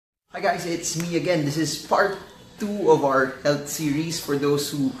Hi guys, it's me again. This is part 2 of our health series. For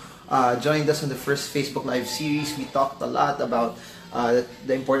those who joined us on the first Facebook Live series, we talked a lot about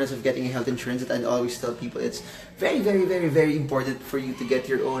the importance of getting a health insurance. That I always tell people it's very important for you to get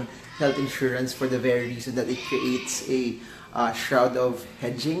your own health insurance for the very reason that it creates a shroud of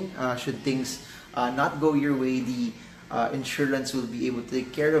hedging. Should things not go your way, the insurance will be able to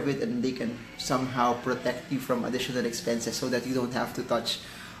take care of it, and they can somehow protect you from additional expenses so that you don't have to touch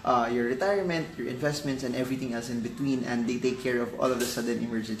your retirement, your investments, and everything else in between, and they take care of all of the sudden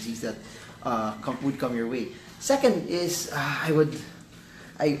emergencies that would come your way. Second is, I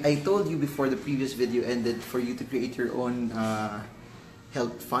told you before the previous video ended for you to create your own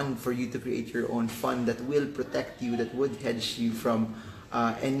health fund, for you to create your own fund that will protect you, that would hedge you from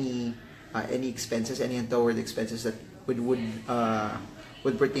any expenses, any untoward expenses that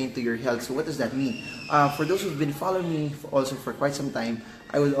would pertain to your health. So what does that mean? For those who've been following me also for quite some time,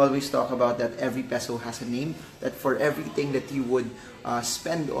 I will always talk about that every peso has a name, that for everything that you would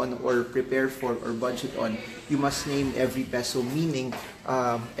spend on or prepare for or budget on, you must name every peso, meaning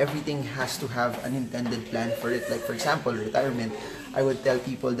everything has to have an intended plan for it. Like for example, retirement, I would tell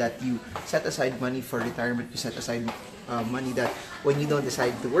people that you set aside money for retirement, you set aside money that when you don't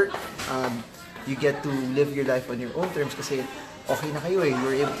decide to work, you get to live your life on your own terms kasi okay na kayo eh.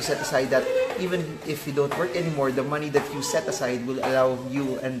 You're able to set aside that even if you don't work anymore, the money that you set aside will allow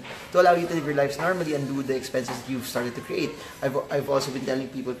you to live your lives normally and do the expenses that you've started to create. I've also been telling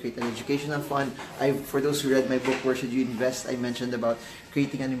people create an educational fund. For those who read my book, Where Should You Invest, I mentioned about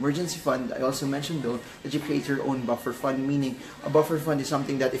creating an emergency fund. I also mentioned though that you create your own buffer fund, meaning a buffer fund is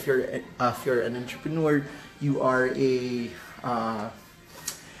something that if you're an entrepreneur, you are a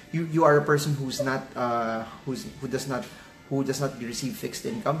you are a person who does not receive fixed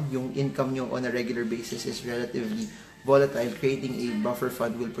income. Yung income nyo on a regular basis is relatively volatile. Creating a buffer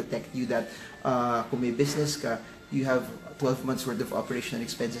fund will protect you that kung may business ka, you have 12 months worth of operational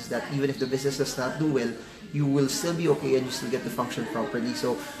expenses that even if the business does not do well, you will still be okay and you still get to function properly.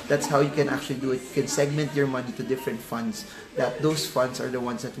 So that's how you can actually do it. You can segment your money to different funds. Those funds are the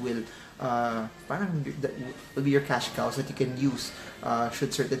ones that will be your cash cows that you can use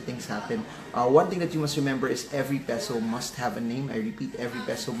should certain things happen. One thing that you must remember is every peso must have a name. I repeat, every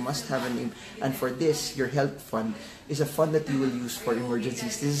peso must have a name. And for this, your health fund is a fund that you will use for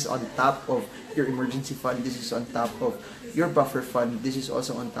emergencies. This is on top of your emergency fund. This is on top of your buffer fund. This is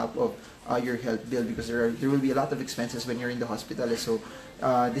also on top of your health bill, because there will be a lot of expenses when you're in the hospital. So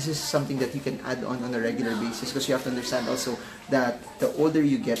this is something that you can add on a regular basis, because you have to understand also that the older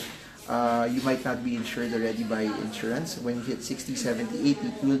you get, you might not be insured already by insurance. When you hit 60, 70,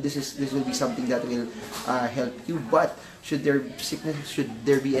 80, this will be something that will help you. But should there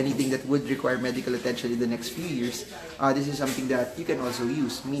be anything that would require medical attention in the next few years, this is something that you can also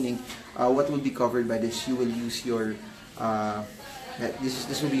use. Meaning, what will be covered by this? You will use your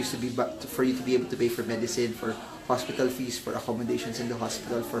this will be used to be for you to be able to pay for medicine, for hospital fees, for accommodations in the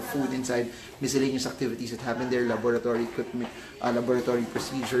hospital, for food inside, miscellaneous activities that happen there, laboratory equipment, laboratory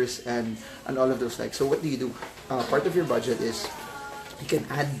procedures, and all of those like. So what do? Part of your budget is you can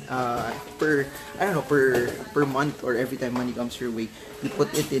add per month, or every time money comes your way, you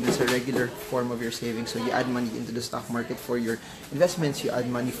put it in as a regular form of your savings. So you add money into the stock market for your investments, you add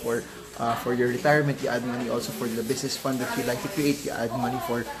money for your retirement, you add money also for the business fund that you like to create, you add money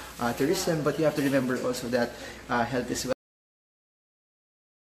for tourism. But you have to remember also that health is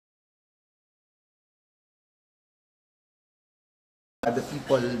the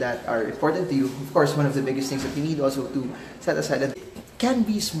people that are important to you. Of course, one of the biggest things that you need also to set aside, and it can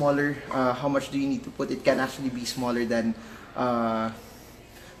be smaller. How much do you need to put? It can actually be smaller than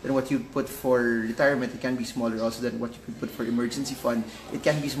what you put for retirement. It can be smaller also than what you could put for emergency fund. It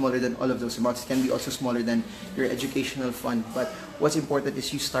can be smaller than all of those amounts. It can be also smaller than your educational fund. But what's important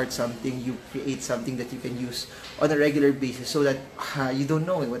is you start something, you create something that you can use on a regular basis, so that you don't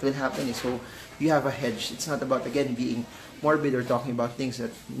know what will happen. So you have a hedge. It's not about, again, being morbid or talking about things that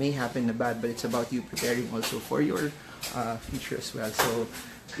may happen in bad, but it's about you preparing also for your future as well. So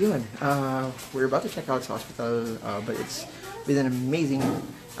yun, we're about to check out the hospital, but it's been an amazing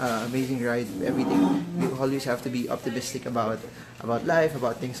ride. Everything, we always have to be optimistic about life,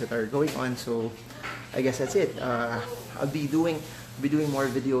 about things that are going on. So I guess that's it. I'll be doing more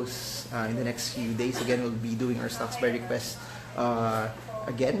videos in the next few days. Again, we'll be doing our stocks by request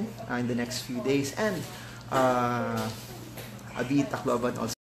again in the next few days, and I'll be in Tacloban also.